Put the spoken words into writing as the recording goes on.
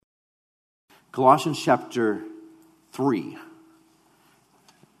Colossians chapter 3,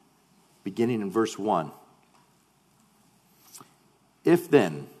 beginning in verse 1. If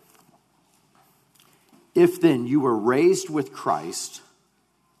then you were raised with Christ,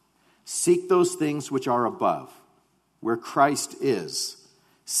 seek those things which are above, where Christ is,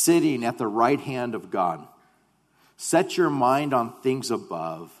 sitting at the right hand of God. Set your mind on things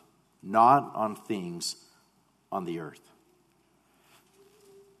above, not on things on the earth.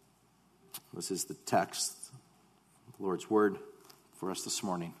 This is the text, the Lord's word for us this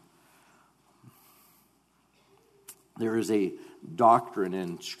morning. There is a doctrine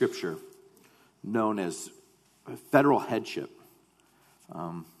in Scripture known as federal headship.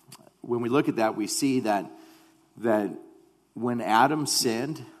 When we look at that, we see that when Adam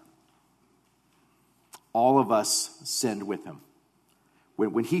sinned, all of us sinned with him.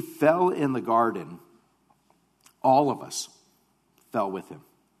 When he fell in the garden, all of us fell with him.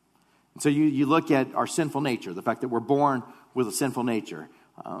 And so you look at our sinful nature, the fact that we're born with a sinful nature.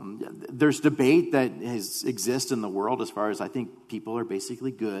 There's debate that exists in the world as far as I think people are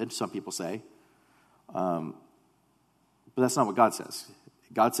basically good, some people say. But that's not what God says.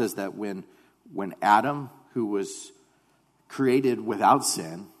 God says that when Adam, who was created without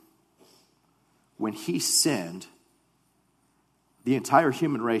sin, when he sinned, the entire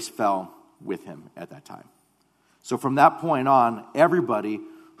human race fell with him at that time. So from that point on, everybody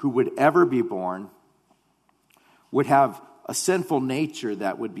who would ever be born would have a sinful nature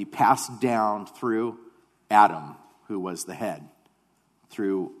that would be passed down through Adam, who was the head,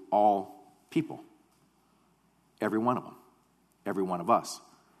 through all people. Every one of them. Every one of us.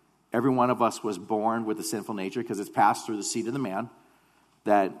 Every one of us was born with a sinful nature because it's passed through the seed of the man,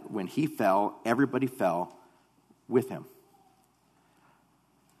 that when he fell, everybody fell with him.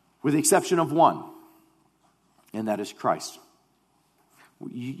 With the exception of one, and that is Christ.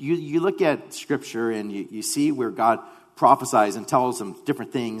 You look at Scripture and you see where God prophesies and tells them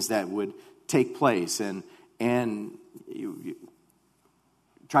different things that would take place, and you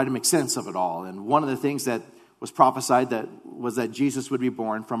try to make sense of it all. And one of the things that was prophesied was that Jesus would be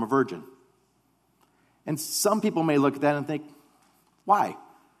born from a virgin. And some people may look at that and think, why?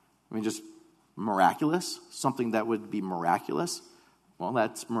 I mean, just miraculous? Something that would be miraculous? Well,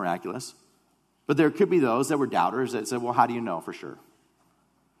 that's miraculous. But there could be those that were doubters that said, well, how do you know for sure?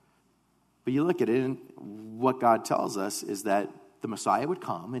 But you look at it, and what God tells us is that the Messiah would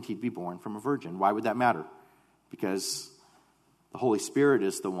come and he'd be born from a virgin. Why would that matter? Because the Holy Spirit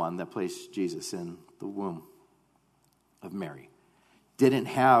is the one that placed Jesus in the womb of Mary. Didn't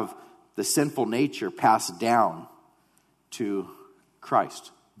have the sinful nature passed down to Christ,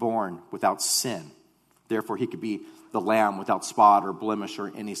 born without sin. Therefore, he could be the lamb without spot or blemish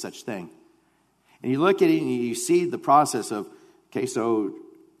or any such thing. And you look at it and you see the process of, okay, so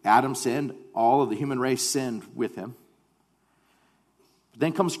Adam sinned, all of the human race sinned with him. But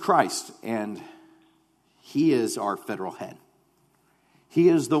then comes Christ, and he is our federal head. He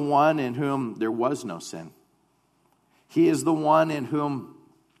is the one in whom there was no sin. He is the one in whom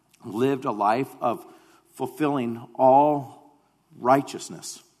lived a life of fulfilling all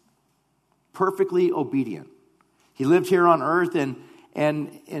righteousness, perfectly obedient. He lived here on earth, and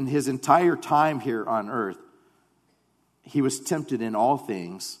in his entire time here on earth, he was tempted in all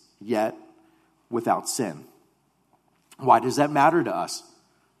things, yet without sin. Why does that matter to us?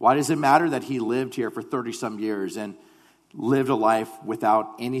 Why does it matter that he lived here for 30-some years and lived a life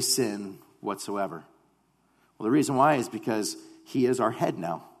without any sin whatsoever? Well, the reason why is because he is our head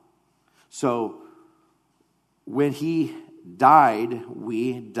now. So when he died,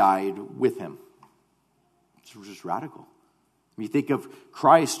 we died with him. It's just radical. You think of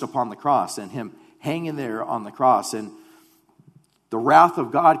Christ upon the cross and him hanging there on the cross and the wrath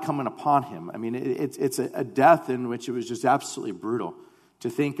of God coming upon him. I mean, it's a death in which it was just absolutely brutal. To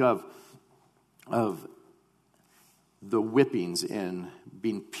think of the whippings and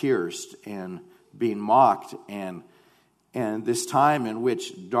being pierced and being mocked and this time in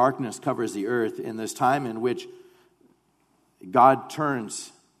which darkness covers the earth, and this time in which God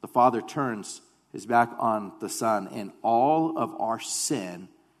turns, the Father turns his back on the Son, and all of our sin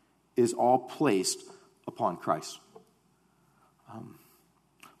is all placed upon Christ.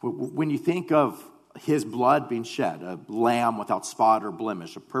 When you think of his blood being shed, a lamb without spot or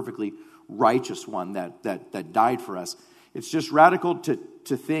blemish, a perfectly righteous one that died for us, it's just radical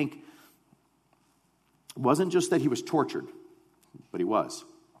to think it wasn't just that he was tortured, but he was.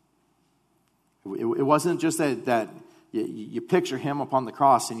 It wasn't just that you picture him upon the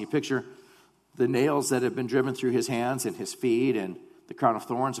cross and you picture the nails that have been driven through his hands and his feet and the crown of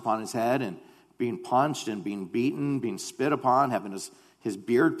thorns upon his head and being punched and being beaten, being spit upon, having his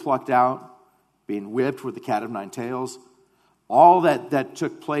beard plucked out. being whipped with the cat of nine tails. All that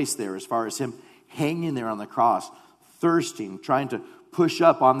took place there as far as him hanging there on the cross, thirsting, trying to push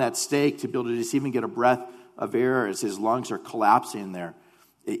up on that stake to be able to just even get a breath of air as his lungs are collapsing there.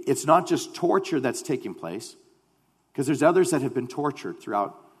 It's not just torture that's taking place, because there's others that have been tortured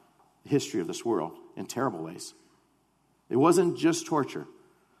throughout the history of this world in terrible ways. It wasn't just torture.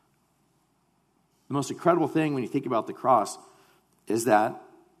 The most incredible thing when you think about the cross is that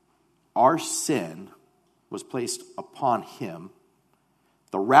our sin was placed upon him.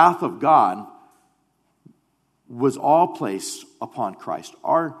 The wrath of God was all placed upon Christ.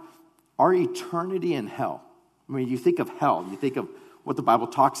 Our eternity in hell. I mean, you think of hell, you think of what the Bible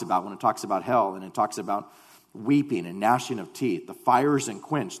talks about when it talks about hell, and it talks about weeping and gnashing of teeth. The fire isn't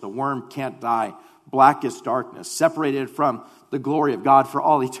quenched. The worm can't die. Black is darkness, separated from the glory of God for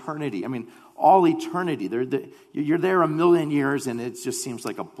all eternity. I mean, all eternity. You're there a million years, and it just seems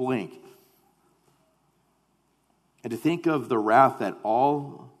like a blink. And to think of the wrath that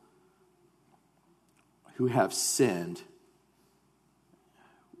all who have sinned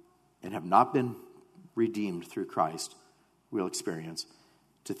and have not been redeemed through Christ will experience.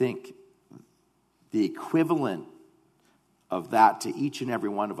 To think the equivalent of that to each and every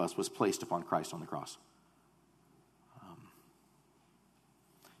one of us was placed upon Christ on the cross.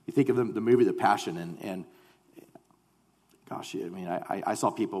 You think of the movie The Passion, and gosh, I mean, I saw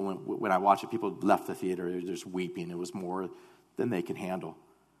people, when I watched it, people left the theater, they were just weeping. It was more than they could handle.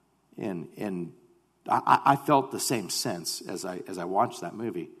 And I felt the same sense as I watched that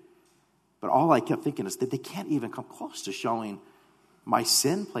movie. But all I kept thinking is that they can't even come close to showing my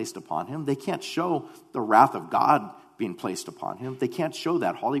sin placed upon him. They can't show the wrath of God being placed upon him. They can't show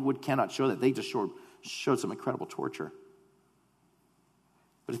that. Hollywood cannot show that. They just showed some incredible torture.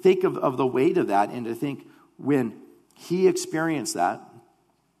 But to think of the weight of that, and to think when he experienced that,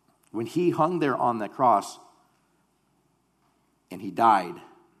 when he hung there on the cross and he died,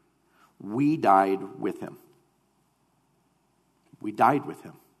 we died with him. We died with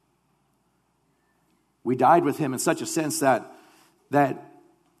him. We died with him in such a sense that the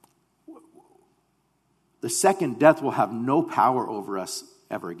second death will have no power over us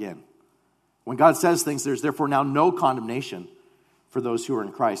ever again. When God says things, there's therefore now no condemnation for those who are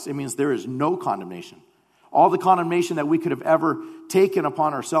in Christ. It means there is no condemnation. All the condemnation that we could have ever taken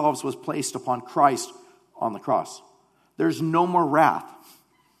upon ourselves was placed upon Christ on the cross. There's no more wrath.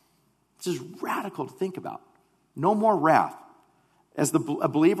 This is radical to think about. No more wrath. As a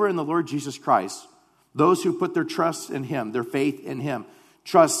believer in the Lord Jesus Christ, those who put their trust in him, their faith in him,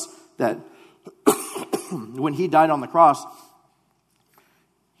 trust that when he died on the cross,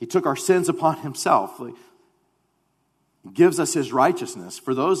 he took our sins upon himself. He gives us his righteousness.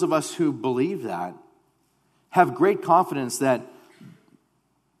 For those of us who believe that, have great confidence that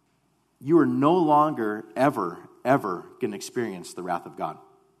you are no longer, ever going to experience the wrath of God.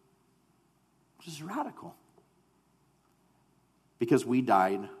 Which is radical. Because we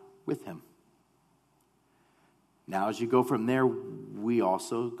died with him. Now, as you go from there, we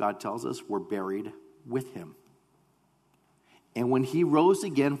also, God tells us, were buried with him. And when he rose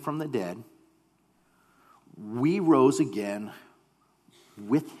again from the dead, we rose again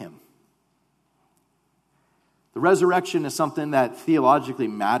with him. The resurrection is something that theologically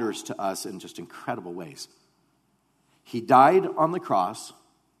matters to us in just incredible ways. He died on the cross,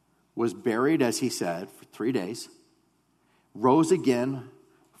 was buried, as he said, for 3 days, rose again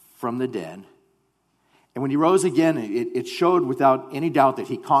from the dead. And when he rose again, it showed without any doubt that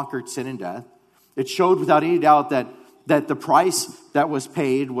he conquered sin and death. It showed without any doubt that the price that was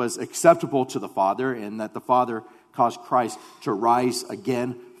paid was acceptable to the Father, and that the Father caused Christ to rise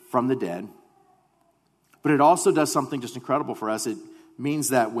again from the dead. But it also does something just incredible for us. It means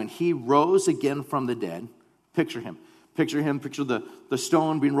that when he rose again from the dead, picture the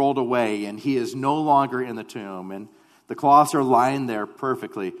stone being rolled away, and he is no longer in the tomb, and the cloths are lying there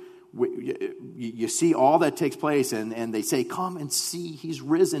perfectly. You see all that takes place, and they say, come and see, he's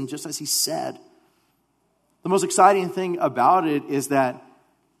risen just as he said. The most exciting thing about it is that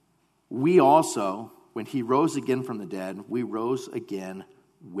we also, when he rose again from the dead, we rose again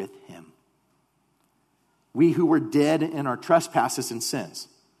with him. We who were dead in our trespasses and sins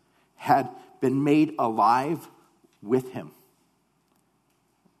had been made alive with him.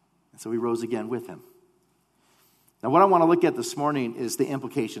 And so we rose again with him. Now, what I want to look at this morning is the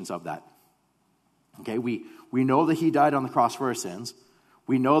implications of that. Okay, we know that he died on the cross for our sins.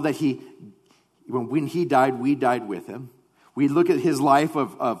 We know that when he died, we died with him. We look at his life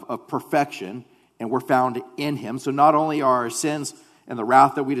of perfection, and we're found in him. So not only are our sins and the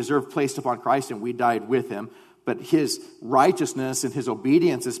wrath that we deserve placed upon Christ, and we died with him, but his righteousness and his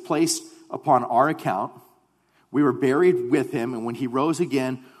obedience is placed upon our account. We were buried with him, and when he rose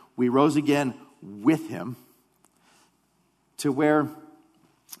again, we rose again with him. To where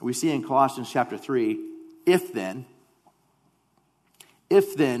we see in Colossians chapter 3, if then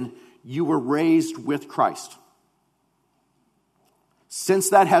you were raised with Christ. Since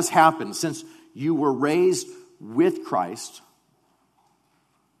that has happened, since you were raised with Christ,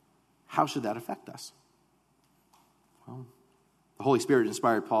 how should that affect us? Well, the Holy Spirit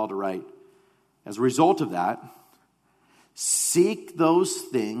inspired Paul to write, as a result of that, seek those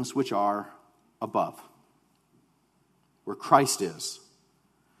things which are above, where Christ is,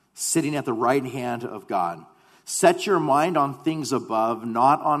 sitting at the right hand of God. Set your mind on things above,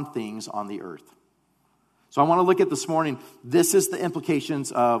 not on things on the earth. So I want to look at this morning, this is the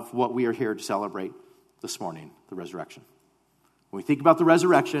implications of what we are here to celebrate this morning, the resurrection. When we think about the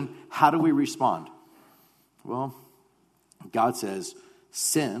resurrection, how do we respond? Well, God says,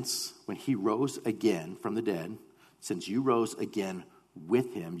 since when he rose again from the dead, since you rose again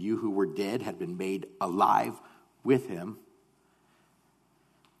with him, you who were dead had been made alive with him,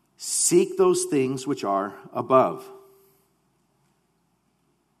 seek those things which are above.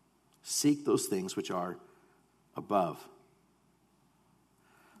 Seek those things which are above.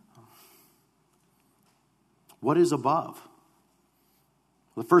 What is above?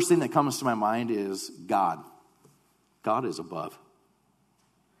 The first thing that comes to my mind is God. God is above.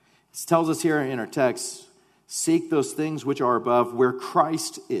 It tells us here in our text, seek those things which are above, where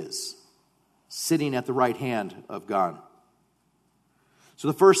Christ is, sitting at the right hand of God. So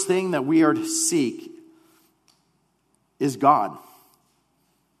the first thing that we are to seek is God.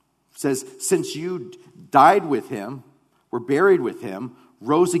 It says, since you died with him, were buried with him,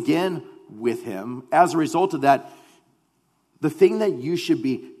 rose again with him, as a result of that, the thing that you should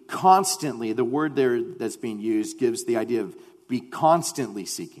be constantly, the word there that's being used gives the idea of be constantly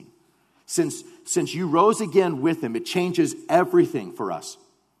seeking. Since you rose again with him, it changes everything for us.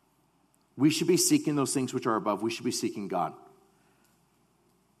 We should be seeking those things which are above. We should be seeking God.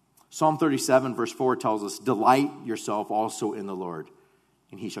 Psalm 37 verse 4 tells us, delight yourself also in the Lord,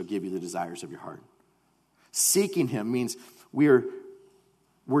 and he shall give you the desires of your heart. Seeking him means we're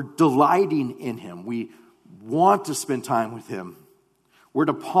delighting in him. We want to spend time with him. We're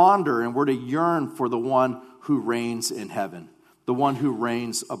to ponder and we're to yearn for the one who reigns in heaven, the one who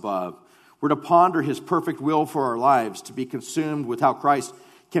reigns above. We're to ponder his perfect will for our lives, to be consumed with how Christ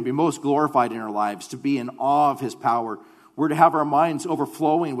can be most glorified in our lives, to be in awe of his power. We're to have our minds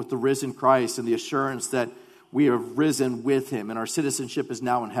overflowing with the risen Christ and the assurance that we have risen with him and our citizenship is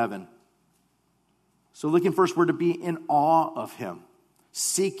now in heaven. So looking first, we're to be in awe of him,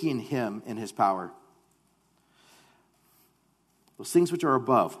 seeking him in his power. Those things which are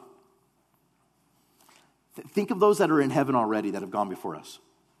above. Think of those that are in heaven already that have gone before us.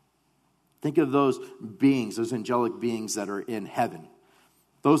 Think of those beings, those angelic beings that are in heaven.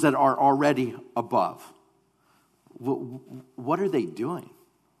 Those that are already above. What are they doing?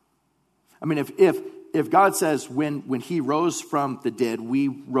 I mean, if God says when he rose from the dead, we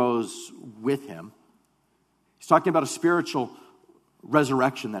rose with him, he's talking about a spiritual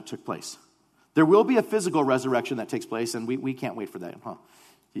resurrection that took place. There will be a physical resurrection that takes place, and we can't wait for that, huh?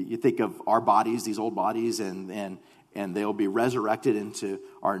 You think of our bodies, these old bodies, and they'll be resurrected into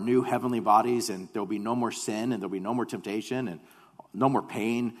our new heavenly bodies, and there'll be no more sin, and there'll be no more temptation, and no more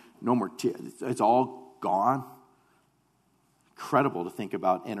pain, no more it's all gone. Incredible to think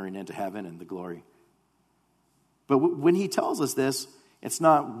about entering into heaven and the glory. But when he tells us this, it's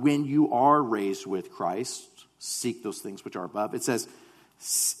not when you are raised with Christ, seek those things which are above. It says,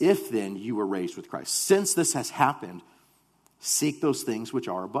 if then you were raised with Christ. Since this has happened, seek those things which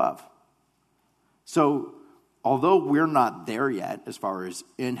are above. So, although we're not there yet as far as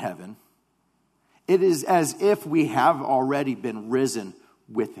in heaven, it is as if we have already been risen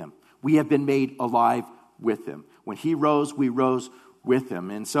with him. We have been made alive with him. When he rose, we rose with him.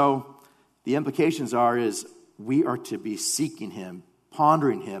 And so the implications is we are to be seeking him,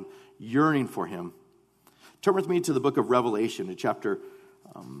 pondering him, yearning for him. Turn with me to the book of Revelation, to chapter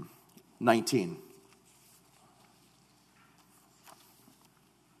 19.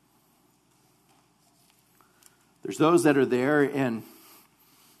 There's those that are there in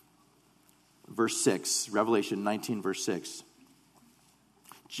verse 6, Revelation 19, verse 6.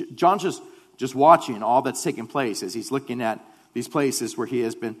 John's just watching all that's taking place as he's looking at these places where he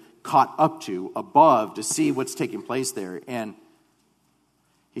has been caught up to, above, to see what's taking place there. And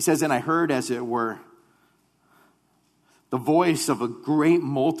he says, and I heard, as it were, the voice of a great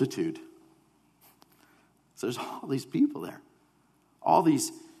multitude. So there's all these people there. All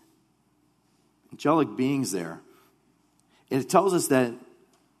these angelic beings there. It tells us that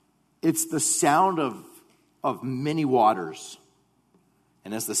it's the sound of many waters,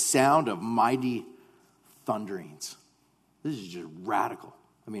 and it's the sound of mighty thunderings. This is just radical.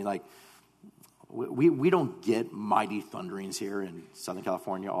 I mean, like, we don't get mighty thunderings here in Southern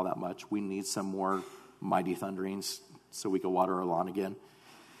California all that much. We need some more mighty thunderings so we can water our lawn again.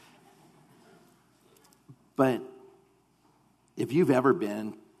 But if you've ever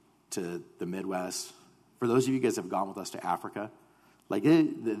been to the Midwest, for those of you guys that have gone with us to Africa, like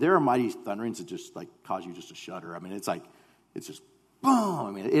there are mighty thunderings that just like cause you just to shudder. I mean, it's just boom.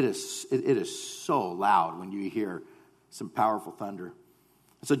 I mean, it is so loud when you hear some powerful thunder.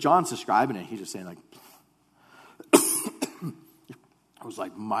 So John's describing it. He's just saying, like, it was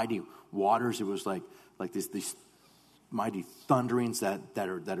like mighty waters. It was like these mighty thunderings that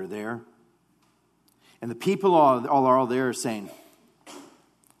are there. And the people are all there saying,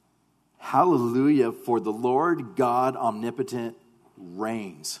 hallelujah, for the Lord God omnipotent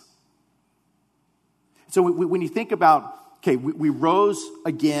reigns. So when you think about, okay, we rose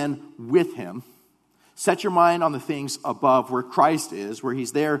again with him. Set your mind on the things above where Christ is, where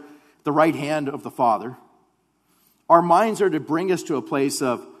he's there, the right hand of the Father. Our minds are to bring us to a place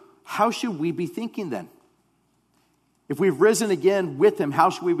of, how should we be thinking then? If we've risen again with him, how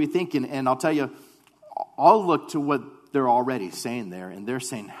should we be thinking? And I'll tell you, I'll look to what they're already saying there, and they're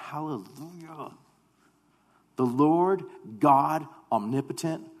saying, hallelujah. The Lord God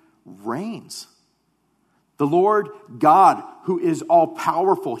omnipotent reigns. The Lord God, who is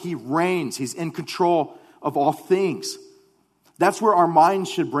all-powerful, he reigns. He's in control of all things. That's where our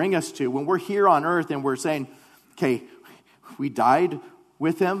minds should bring us to. When we're here on earth and we're saying, okay, we died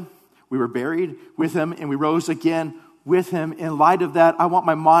with him, we were buried with him, and we rose again with him. In light of that, I want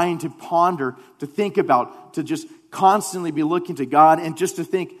my mind to ponder, to think about, to just constantly be looking to God, and just to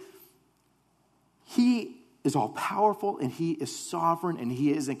think, he is all-powerful, and he is sovereign, and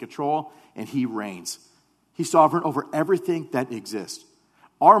he is in control, and he reigns. He's sovereign over everything that exists.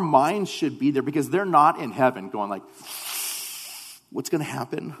 Our minds should be there because they're not in heaven going like, what's going to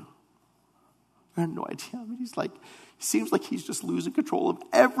happen? I have no idea. I mean, it seems like he's just losing control of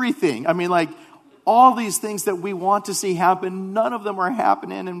everything. I mean, like, all these things that we want to see happen, none of them are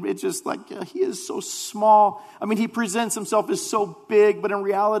happening. And it's just like, he is so small. I mean, he presents himself as so big, but in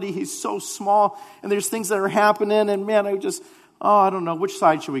reality, he's so small. And there's things that are happening. And man, I don't know, which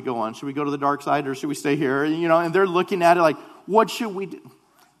side should we go on? Should we go to the dark side or should we stay here? And they're looking at it like, what should we do?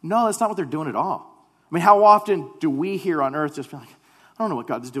 No, that's not what they're doing at all. I mean, how often do we here on earth just be like, I don't know what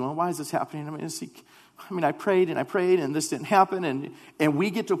God's doing. Why is this happening? I mean, I prayed and this didn't happen. And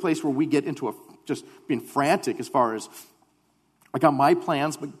we get to a place where we get into just being frantic as far as, I got my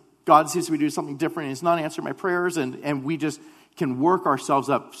plans, but God seems to be doing something different. And he's not answering my prayers. And we just can work ourselves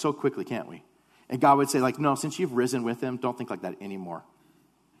up so quickly, can't we? And God would say, like, no, since you've risen with him, don't think like that anymore.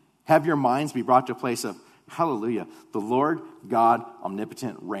 Have your minds be brought to a place of, hallelujah, the Lord God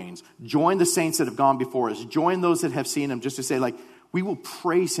omnipotent reigns. Join the saints that have gone before us. Join those that have seen him, just to say, like, we will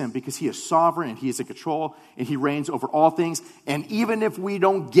praise him because he is sovereign and he is in control and he reigns over all things. And even if we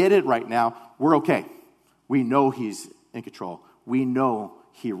don't get it right now, we're okay. We know he's in control. We know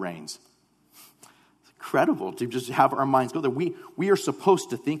he reigns. It's incredible to just have our minds go there. We are supposed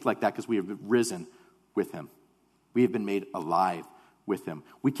to think like that because we have risen with him. We have been made alive with him.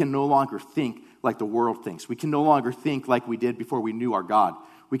 We can no longer think like the world thinks. We can no longer think like we did before we knew our God.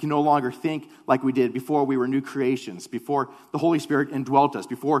 We can no longer think like we did before we were new creations, before the Holy Spirit indwelt us,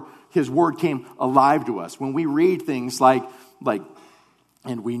 before his word came alive to us. When we read things like,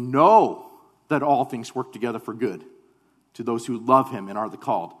 and we know that all things work together for good to those who love him and are the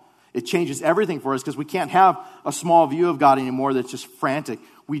called. It changes everything for us because we can't have a small view of God anymore that's just frantic.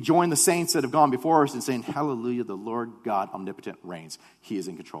 We join the saints that have gone before us and saying, hallelujah, the Lord God omnipotent reigns. He is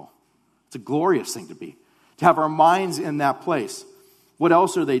in control. It's a glorious thing to have our minds in that place. What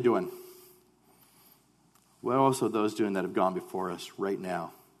else are they doing? What else are those doing that have gone before us right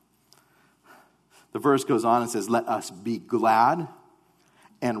now? The verse goes on and says, let us be glad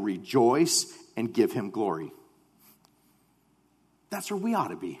and rejoice and give him glory. That's where we ought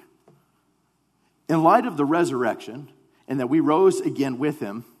to be. In light of the resurrection and that we rose again with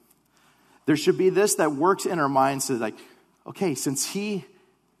him, there should be this that works in our minds to like, okay, since he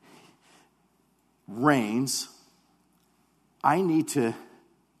reigns, I need to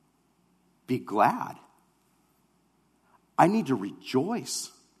be glad. I need to rejoice.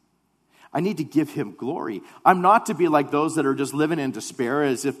 I need to give him glory. I'm not to be like those that are just living in despair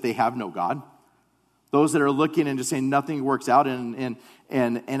as if they have no God. Those that are looking and just saying nothing works out in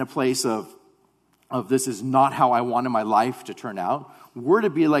a place of of this is not how I wanted my life to turn out. We're to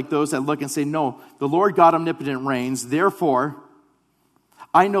be like those that look and say, no, the Lord God omnipotent reigns. Therefore,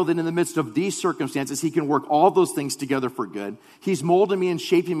 I know that in the midst of these circumstances, he can work all those things together for good. He's molding me and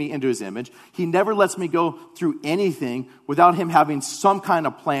shaping me into his image. He never lets me go through anything without him having some kind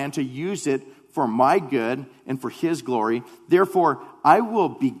of plan to use it for my good and for his glory. Therefore, I will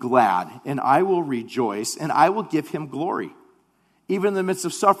be glad and I will rejoice and I will give him glory. Even in the midst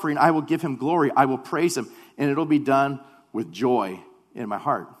of suffering, I will give him glory. I will praise him, and it'll be done with joy in my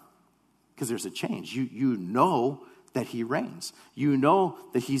heart. Because there's a change. You know that he reigns. You know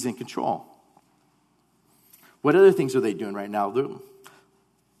that he's in control. What other things are they doing right now?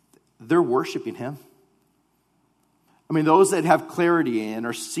 They're worshiping him. I mean, those that have clarity and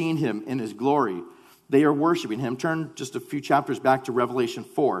are seeing him in his glory, they are worshiping him. Turn just a few chapters back to Revelation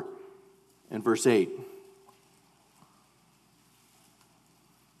 4 and verse 8.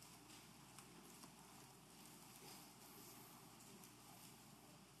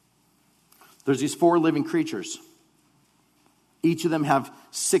 There's these 4 living creatures. Each of them have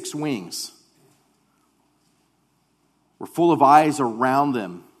 6 wings. We're full of eyes around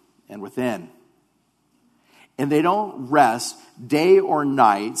them and within. And they don't rest day or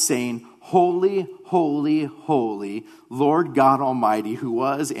night saying, holy, holy, holy, Lord God Almighty, who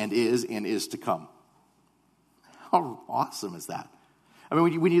was and is to come. How awesome is that? I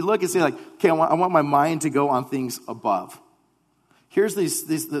mean, when you look and say like, okay, I want my mind to go on things above. Here's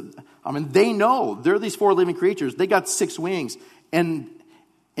they know. They're these 4 living creatures. They got 6 wings. And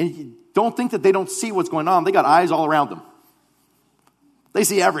don't think that they don't see what's going on. They got eyes all around them. They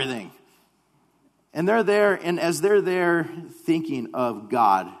see everything. And they're there, and as they're there thinking of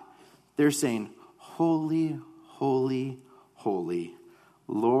God, they're saying, holy, holy, holy,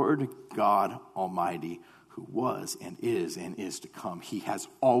 Lord God Almighty, who was and is to come. He has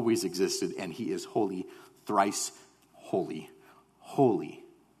always existed, and he is holy, thrice holy. Holy.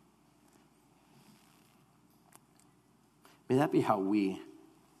 May that be how we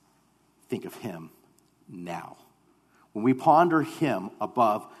think of him now. When we ponder him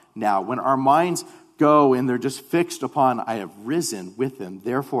above now, when our minds go and they're just fixed upon, I have risen with him,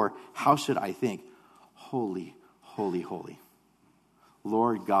 therefore, how should I think? Holy, holy, holy.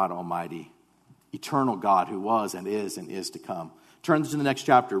 Lord God Almighty, eternal God who was and is to come. Turn to the next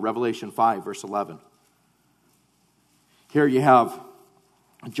chapter, Revelation 5, verse 11. Here you have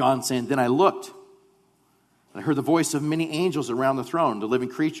John saying, then I looked, and I heard the voice of many angels around the throne, the living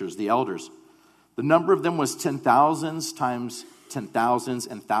creatures, the elders. The number of them was 10,000s times 10,000s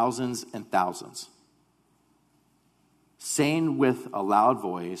and thousands and thousands, saying with a loud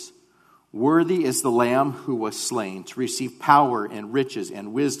voice, worthy is the Lamb who was slain to receive power and riches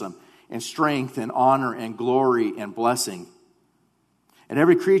and wisdom and strength and honor and glory and blessing. And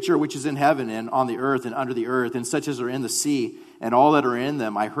every creature which is in heaven and on the earth and under the earth, and such as are in the sea, and all that are in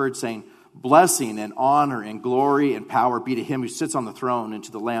them, I heard saying, blessing and honor and glory and power be to him who sits on the throne and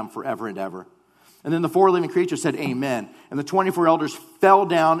to the Lamb forever and ever. And then the 4 living creatures said, amen. And the 24 elders fell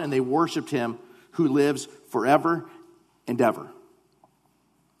down and they worshiped him who lives forever and ever.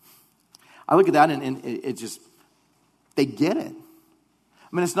 I look at that and it just, they get it.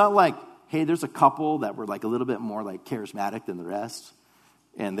 I mean, it's not like, hey, there's a couple that were like a little bit more like charismatic than the rest.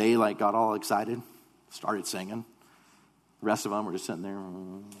 And they like got all excited, started singing. The rest of them were just sitting there,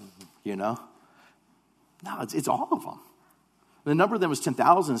 you know. No, it's all of them. The number of them was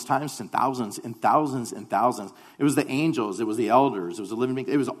 10,000s times 10,000s and thousands and thousands. It was the angels, it was the elders, it was the living beings,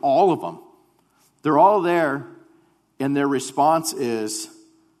 it was all of them. They're all there, and their response is,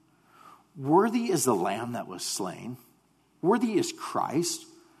 worthy is the Lamb that was slain. Worthy is Christ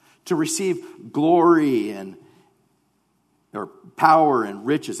to receive glory and or power and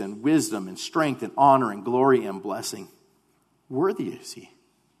riches and wisdom and strength and honor and glory and blessing. Worthy is he.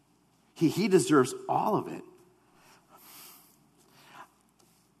 He deserves all of it.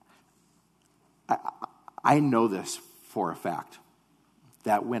 I know this for a fact,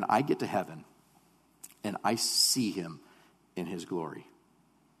 that when I get to heaven and I see him in his glory,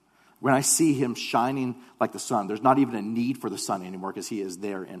 when I see him shining like the sun, there's not even a need for the sun anymore because he is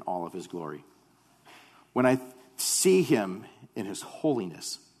there in all of his glory. When I see him in his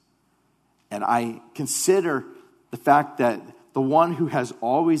holiness, and I consider the fact that the one who has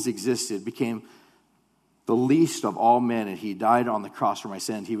always existed became the least of all men, and he died on the cross for my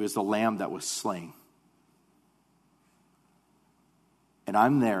sin. He was the Lamb that was slain. And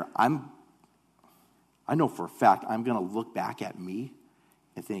I'm there. I know for a fact I'm going to look back at me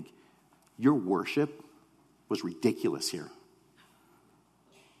and think, your worship was ridiculous here.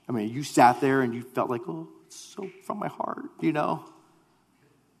 I mean, you sat there and you felt like, oh, it's so from my heart, you know.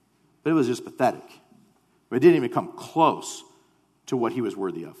 But it was just pathetic. It didn't even come close to what he was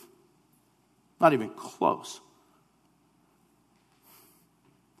worthy of. Not even close.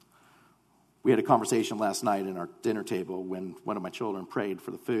 We had a conversation last night in our dinner table when one of my children prayed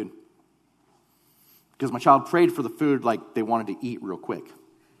for the food. Because my child prayed for the food like they wanted to eat real quick.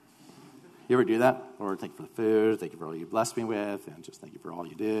 You ever do that? Lord, thank you for the food. Thank you for all you blessed me with. And just thank you for all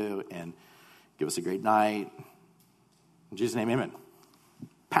you do. And give us a great night. In Jesus' name, amen.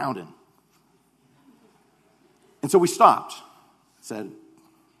 Pounding. And so we stopped. Said,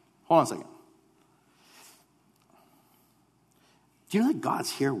 hold on a second. Do you know that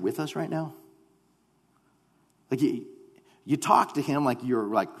God's here with us right now? Like you talk to him like you're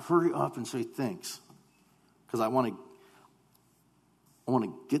like, hurry up and say thanks. Because I want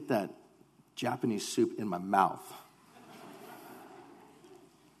to get that Japanese soup in my mouth.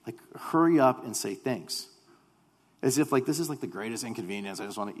 Like, hurry up and say thanks. As if like this is like the greatest inconvenience. I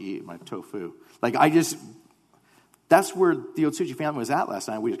just want to eat my tofu. Like that's where the Otsuchi family was at last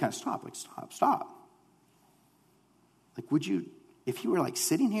night. We just kind of stopped. Like, stop. Like, would you, if you were like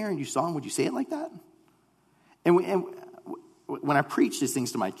sitting here and you saw him, would you say it like that? And when I preach these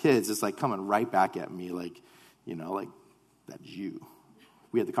things to my kids, it's like coming right back at me, like, you know, like, that's you.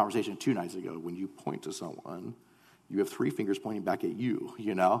 We had the conversation 2 nights ago. When you point to someone, you have 3 fingers pointing back at you,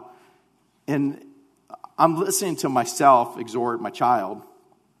 you know? And I'm listening to myself exhort my child.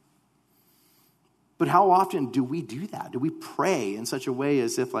 But how often do we do that? Do we pray in such a way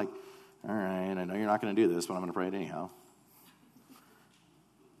as if like, all right, I know you're not going to do this, but I'm going to pray it anyhow.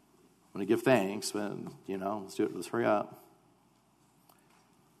 I'm going to give thanks, but, you know, let's do it. Let's hurry up.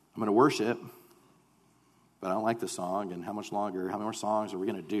 I'm going to worship, but I don't like this song. And how much longer? How many more songs are we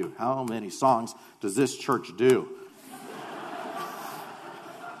going to do? How many songs does this church do?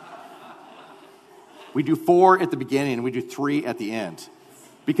 We do 4 at the beginning and we do 3 at the end.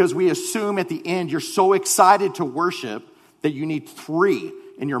 Because we assume at the end you're so excited to worship that you need 3.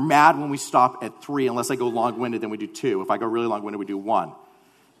 And you're mad when we stop at 3. Unless I go long-winded, then we do 2. If I go really long-winded, we do 1.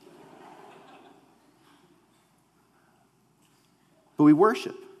 But we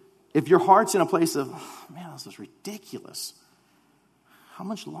worship. If your heart's in a place of, oh, man, this is ridiculous. How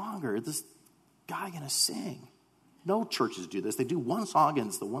much longer is this guy going to sing? No churches do this. They do 1 song, and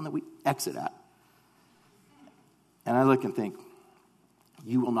it's the one that we exit at. And I look and think,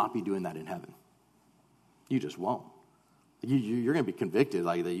 you will not be doing that in heaven. You just won't. You're going to be convicted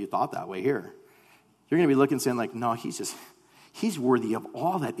like that you thought that way here. You're going to be looking saying like, no, he's worthy of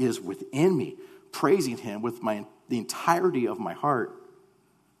all that is within me, praising him with the entirety of my heart.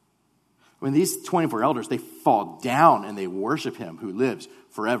 When these 24 elders, they fall down and they worship him who lives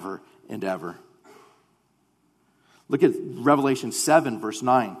forever and ever. Look at Revelation 7, verse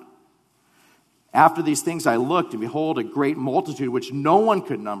 9. After these things I looked, and behold, a great multitude, which no one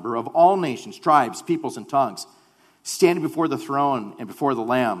could number, of all nations, tribes, peoples, and tongues, standing before the throne and before the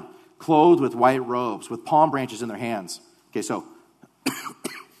Lamb, clothed with white robes, with palm branches in their hands. Okay, so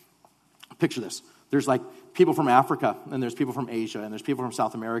picture this. There's like people from Africa, and there's people from Asia, and there's people from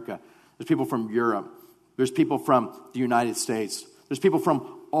South America. There's people from Europe. There's people from the United States. There's people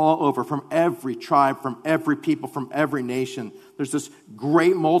from all over, from every tribe, from every people, from every nation. There's this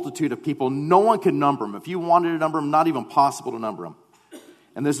great multitude of people. No one can number them. If you wanted to number them, not even possible to number them.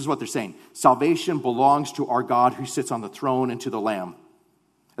 And this is what they're saying. Salvation belongs to our God who sits on the throne and to the Lamb.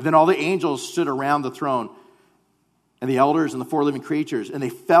 And then all the angels stood around the throne, and the elders and the 4 living creatures, and they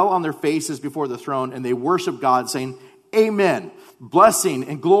fell on their faces before the throne, and they worshiped God, saying, Amen. Blessing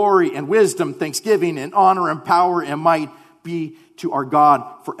and glory and wisdom, thanksgiving and honor and power and might be to our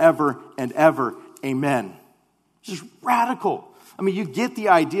God forever and ever. Amen. Just radical. I mean, you get the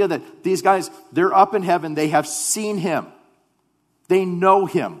idea that these guys, they're up in heaven. They have seen him. They know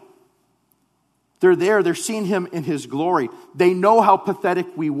him. They're there. They're seeing him in his glory. They know how pathetic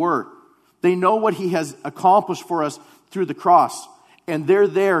we were. They know what he has accomplished for us through the cross. And they're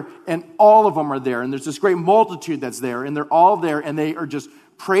there, and all of them are there. And there's this great multitude that's there, and they're all there, and they are just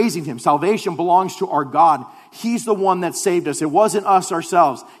praising him. Salvation belongs to our God. He's the one that saved us. It wasn't us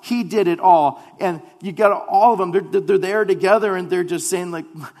ourselves. He did it all. And you got all of them. They're there together, and they're just saying, like,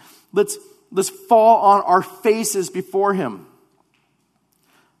 let's fall on our faces before him.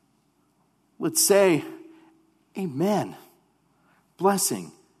 Let's say, Amen.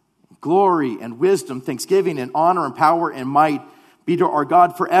 Blessing, glory, and wisdom, thanksgiving, and honor, and power, and might be to our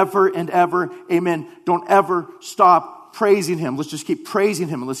God forever and ever. Amen. Don't ever stop praising him. Let's just keep praising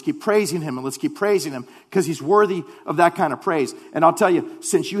him, and let's keep praising him, and let's keep praising him, because he's worthy of that kind of praise. And I'll tell you,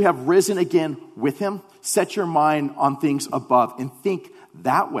 since you have risen again with him, set your mind on things above and think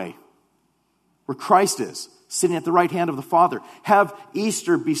that way, where Christ is, sitting at the right hand of the Father. Have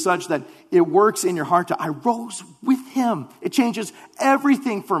Easter be such that it works in your heart to, I rose with him. It changes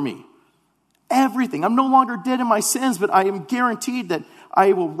everything for me. Everything. I'm no longer dead in my sins, but I am guaranteed that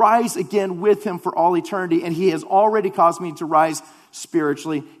I will rise again with him for all eternity. And he has already caused me to rise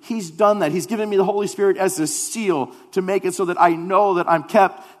spiritually. He's done that. He's given me the Holy Spirit as a seal to make it so that I know that I'm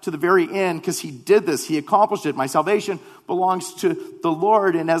kept to the very end because he did this. He accomplished it. My salvation belongs to the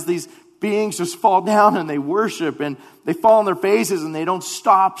Lord. And as these beings just fall down and they worship and they fall on their faces and they don't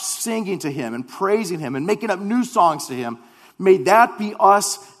stop singing to him and praising him and making up new songs to him, may that be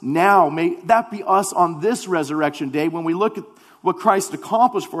us now. May that be us on this resurrection day when we look at what Christ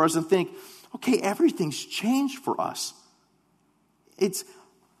accomplished for us and think, okay, everything's changed for us. I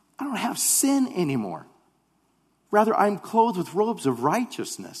don't have sin anymore. Rather, I'm clothed with robes of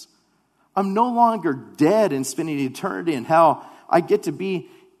righteousness. I'm no longer dead and spending eternity in hell. I get to be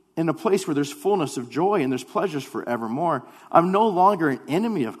in a place where there's fullness of joy and there's pleasures forevermore. I'm no longer an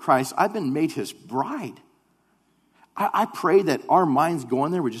enemy of Christ. I've been made his bride. I pray that our minds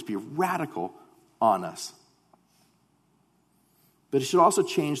going there would just be radical on us. But it should also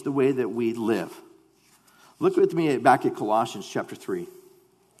change the way that we live. Look with me back at Colossians chapter 3.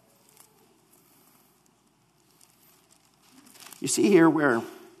 You see here where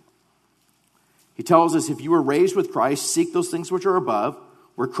he tells us, if you were raised with Christ, seek those things which are above,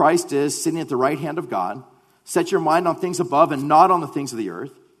 where Christ is, sitting at the right hand of God. Set your mind on things above and not on the things of the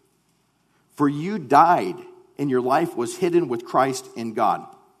earth. For you died, and your life was hidden with Christ in God.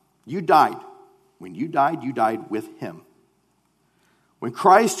 You died. When you died with him. When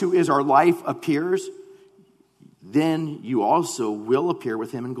Christ, who is our life, appears, then you also will appear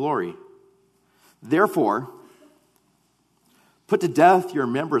with him in glory. Therefore, put to death your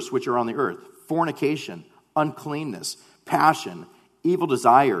members which are on the earth: fornication, uncleanness, passion, evil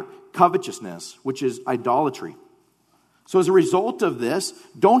desire, covetousness, which is idolatry. So as a result of this,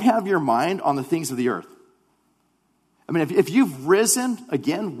 don't have your mind on the things of the earth. I mean, if you've risen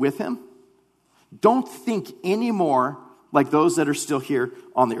again with him, don't think anymore like those that are still here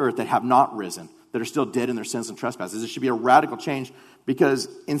on the earth that have not risen, that are still dead in their sins and trespasses. It should be a radical change because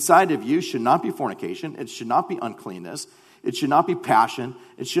inside of you should not be fornication. It should not be uncleanness. It should not be passion.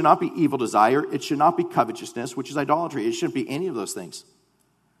 It should not be evil desire. It should not be covetousness, which is idolatry. It shouldn't be any of those things.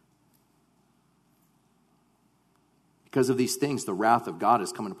 Because of these things, the wrath of God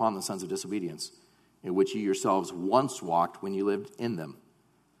is coming upon the sons of disobedience, in which you yourselves once walked when you lived in them.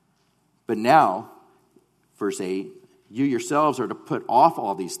 But now, verse 8, you yourselves are to put off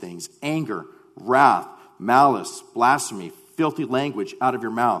all these things: anger, wrath, malice, blasphemy, filthy language out of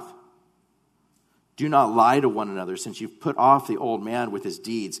your mouth. Do not lie to one another, since you've put off the old man with his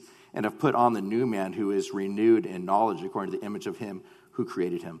deeds and have put on the new man who is renewed in knowledge according to the image of him who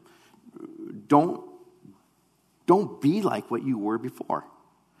created him. Don't be like what you were before.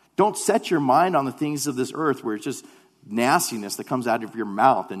 Don't set your mind on the things of this earth where it's just nastiness that comes out of your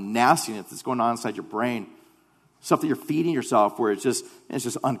mouth and nastiness that's going on inside your brain. Stuff that you're feeding yourself where it's just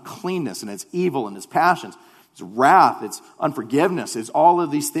uncleanness and it's evil and it's passions. It's wrath, it's unforgiveness, it's all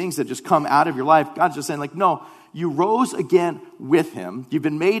of these things that just come out of your life. God's just saying, like, no, you rose again with him. You've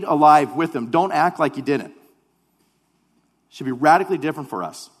been made alive with him. Don't act like you didn't. It should be radically different for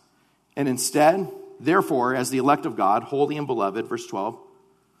us. And instead, therefore, as the elect of God, holy and beloved, verse 12,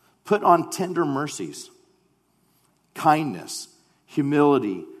 put on tender mercies, kindness,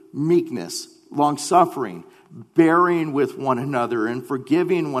 humility, meekness, long-suffering, bearing with one another and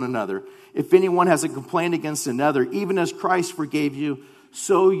forgiving one another. If anyone has a complaint against another, even as Christ forgave you,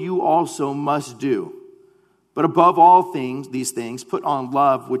 so you also must do. But above all things, these things, put on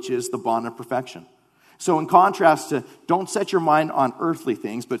love, which is the bond of perfection. So in contrast to, don't set your mind on earthly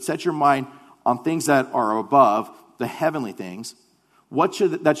things, but set your mind on things that are above, the heavenly things. What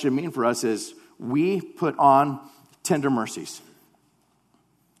that should mean for us is we put on tender mercies.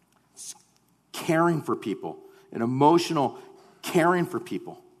 Caring for people, an emotional caring for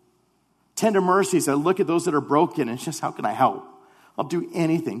people. Tender mercies that look at those that are broken and it's just, how can I help? I'll do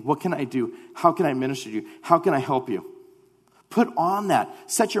anything. What can I do? How can I minister to you? How can I help you? Put on that.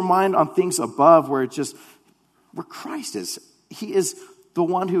 Set your mind on things above where Christ is. He is the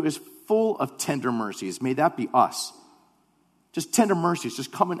one who is full of tender mercies. May that be us. Just tender mercies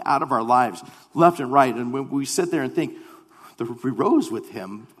just coming out of our lives left and right. And when we sit there and think, we rose with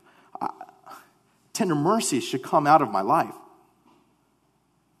him, tender mercies should come out of my life.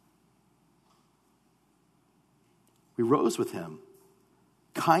 We rose with him.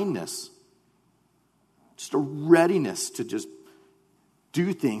 Kindness. Just a readiness to just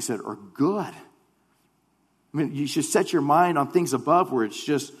do things that are good. I mean, you should set your mind on things above where it's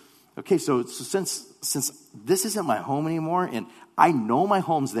just Okay, so since this isn't my home anymore, and I know my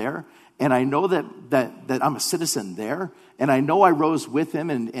home's there, and I know that I'm a citizen there, and I know I rose with him,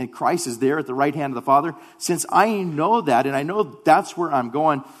 and Christ is there at the right hand of the Father, since I know that, and I know that's where I'm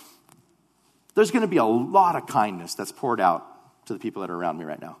going, there's going to be a lot of kindness that's poured out to the people that are around me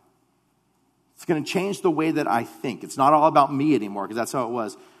right now. It's going to change the way that I think. It's not all about me anymore, because that's how it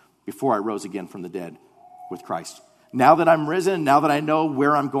was before I rose again from the dead with Christ. Now that I'm risen, now that I know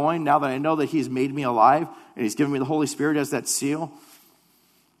where I'm going, now that I know that he's made me alive, and he's given me the Holy Spirit as that seal,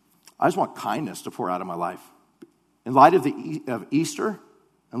 I just want kindness to pour out of my life. In light of Easter,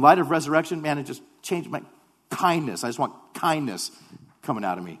 in light of resurrection, man, it just changed my kindness. I just want kindness coming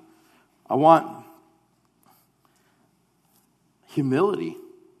out of me. I want humility.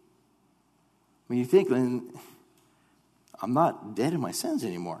 When you think, I'm not dead in my sins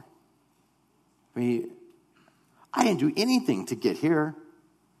anymore. I mean, I didn't do anything to get here.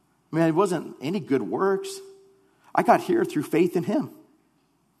 I mean, it wasn't any good works. I got here through faith in him.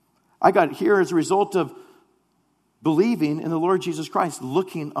 I got here as a result of believing in the Lord Jesus Christ,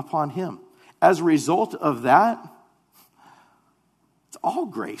 looking upon him. As a result of that, it's all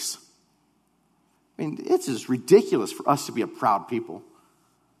grace. I mean, it's just ridiculous for us to be a proud people.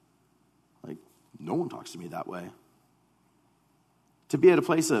 Like, no one talks to me that way. To be at a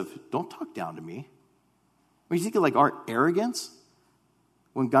place of, don't talk down to me. When you think of like our arrogance,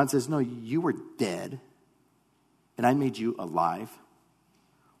 when God says, no, you were dead, and I made you alive.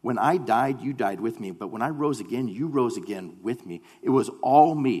 When I died, you died with me. But when I rose again, you rose again with me. It was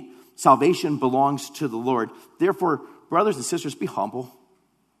all me. Salvation belongs to the Lord. Therefore, brothers and sisters, be humble.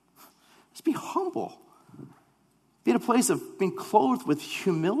 Just be humble. Be at a place of being clothed with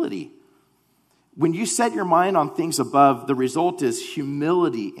humility. When you set your mind on things above, the result is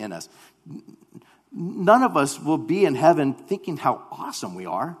humility in us. None of us will be in heaven thinking how awesome we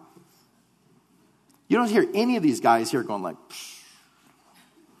are. You don't hear any of these guys here going like,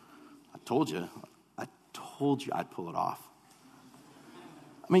 I told you I'd pull it off.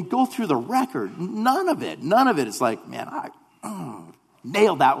 I mean, go through the record. None of it is like, man, I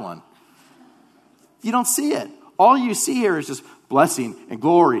nailed that one. You don't see it. All you see here is just blessing and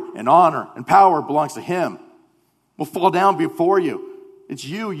glory and honor and power belongs to him. Will fall down before you. It's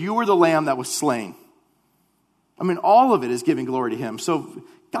you. You were the lamb that was slain. I mean, all of it is giving glory to him. So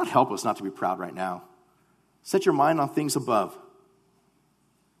God help us not to be proud right now. Set your mind on things above.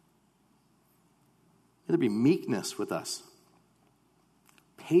 May there be meekness with us.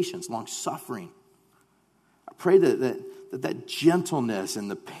 Patience, long-suffering. I pray that gentleness and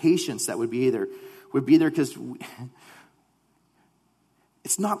the patience that would be there because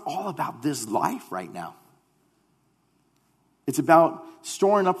it's not all about this life right now. It's about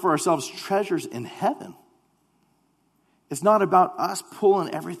storing up for ourselves treasures in heaven. It's not about us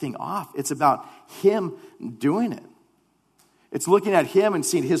pulling everything off. It's about him doing it. It's looking at him and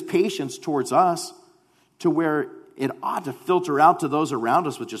seeing his patience towards us to where it ought to filter out to those around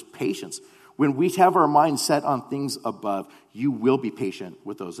us with just patience. When we have our mind set on things above, you will be patient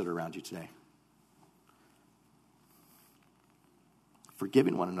with those that are around you today.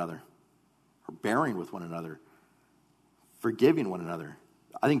 Forgiving one another, or bearing with one another, forgiving one another.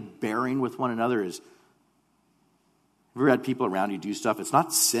 I think bearing with one another is, have you ever had people around you do stuff? It's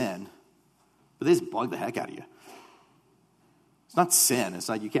not sin, but they just bug the heck out of you. It's not sin. It's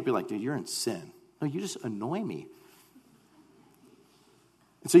like, you can't be like, dude, you're in sin. No, you just annoy me.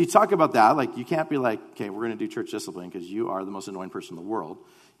 And so you talk about that, like you can't be like, okay, we're going to do church discipline because you are the most annoying person in the world.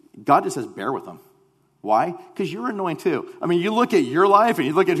 God just says bear with them. Why? Because you're annoying too. I mean, you look at your life and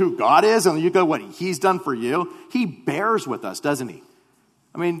you look at who God is and you go, what he's done for you. He bears with us, doesn't he?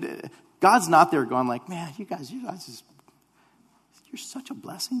 I mean, God's not there going like, man, you guys just, you're such a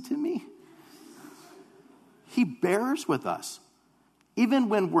blessing to me. He bears with us. Even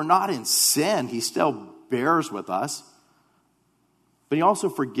when we're not in sin, he still bears with us. But he also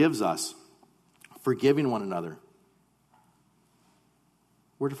forgives us, forgiving one another.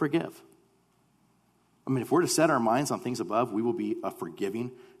 We're to forgive. I mean, if we're to set our minds on things above, we will be a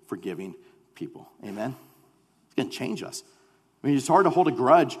forgiving people. Amen? It's going to change us. I mean, it's hard to hold a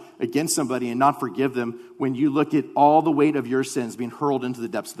grudge against somebody and not forgive them when you look at all the weight of your sins being hurled into the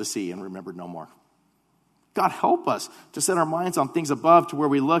depths of the sea and remembered no more. God help us to set our minds on things above to where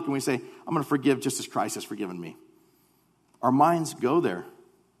we look and we say, I'm going to forgive just as Christ has forgiven me. Our minds go there.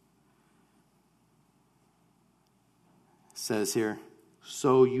 It says here,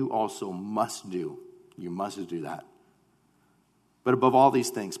 so you also must do. You must do that. But above all these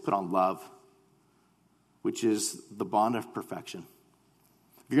things, put on love, which is the bond of perfection.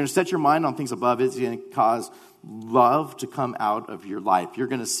 If you're going to set your mind on things above, it's going to cause love to come out of your life. You're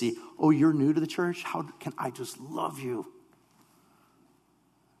going to see, oh, you're new to the church? How can I just love you?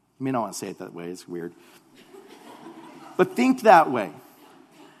 You may not want to say it that way. It's weird. But think that way.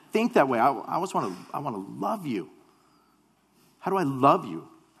 Think that way. I want to love you. How do I love you?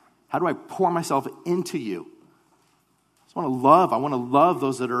 How do I pour myself into you? I just want to love. I want to love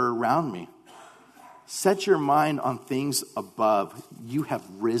those that are around me. Set your mind on things above. You have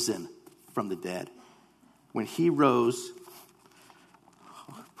risen from the dead. When he rose,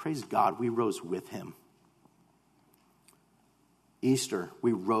 praise God, we rose with him. Easter,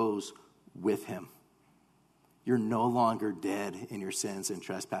 we rose with him. You're no longer dead in your sins and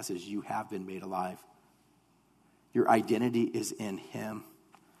trespasses. You have been made alive. Your identity is in him.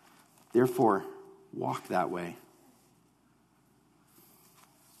 Therefore, walk that way.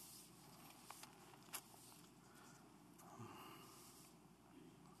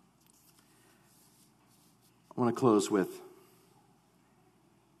 I want to close with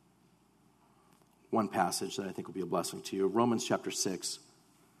one passage that I think will be a blessing to you. Romans chapter 6,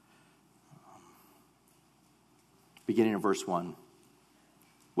 beginning of verse 1.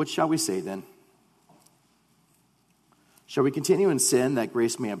 What shall we say then? Shall we continue in sin that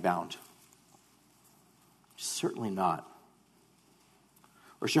grace may abound? Certainly not.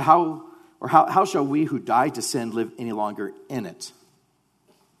 How shall we who died to sin live any longer in it?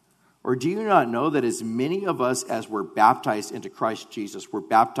 Or do you not know that as many of us as were baptized into Christ Jesus were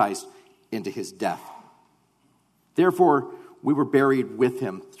baptized into his death? Therefore, we were buried with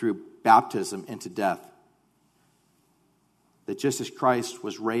him through baptism into death, that just as Christ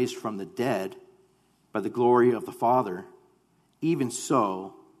was raised from the dead by the glory of the Father, even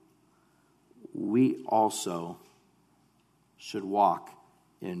so, we also should walk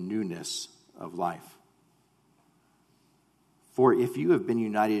in newness of life. For if you have been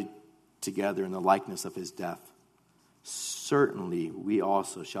united together in the likeness of his death, certainly we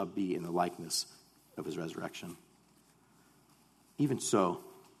also shall be in the likeness of his resurrection. Even so,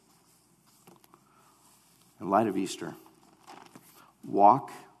 in light of Easter, walk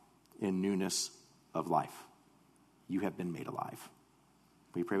in newness of life. You have been made alive.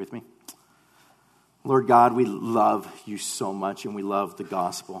 Will you pray with me? Lord God, we love you so much, and we love the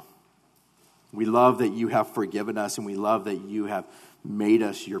gospel. We love that you have forgiven us, and we love that you have made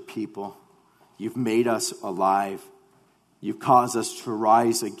us your people. You've made us alive. You've caused us to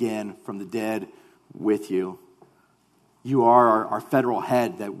rise again from the dead with you. You are our federal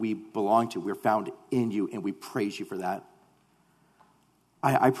head that we belong to. We're found in you, and we praise you for that.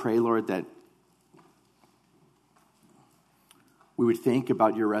 I pray, Lord, that we would think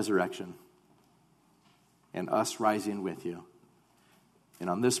about your resurrection and us rising with you. And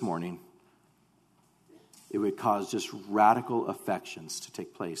on this morning, it would cause just radical affections to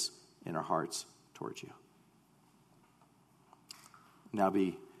take place in our hearts towards you. Now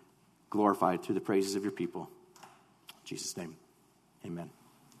be glorified through the praises of your people. In Jesus' name, amen.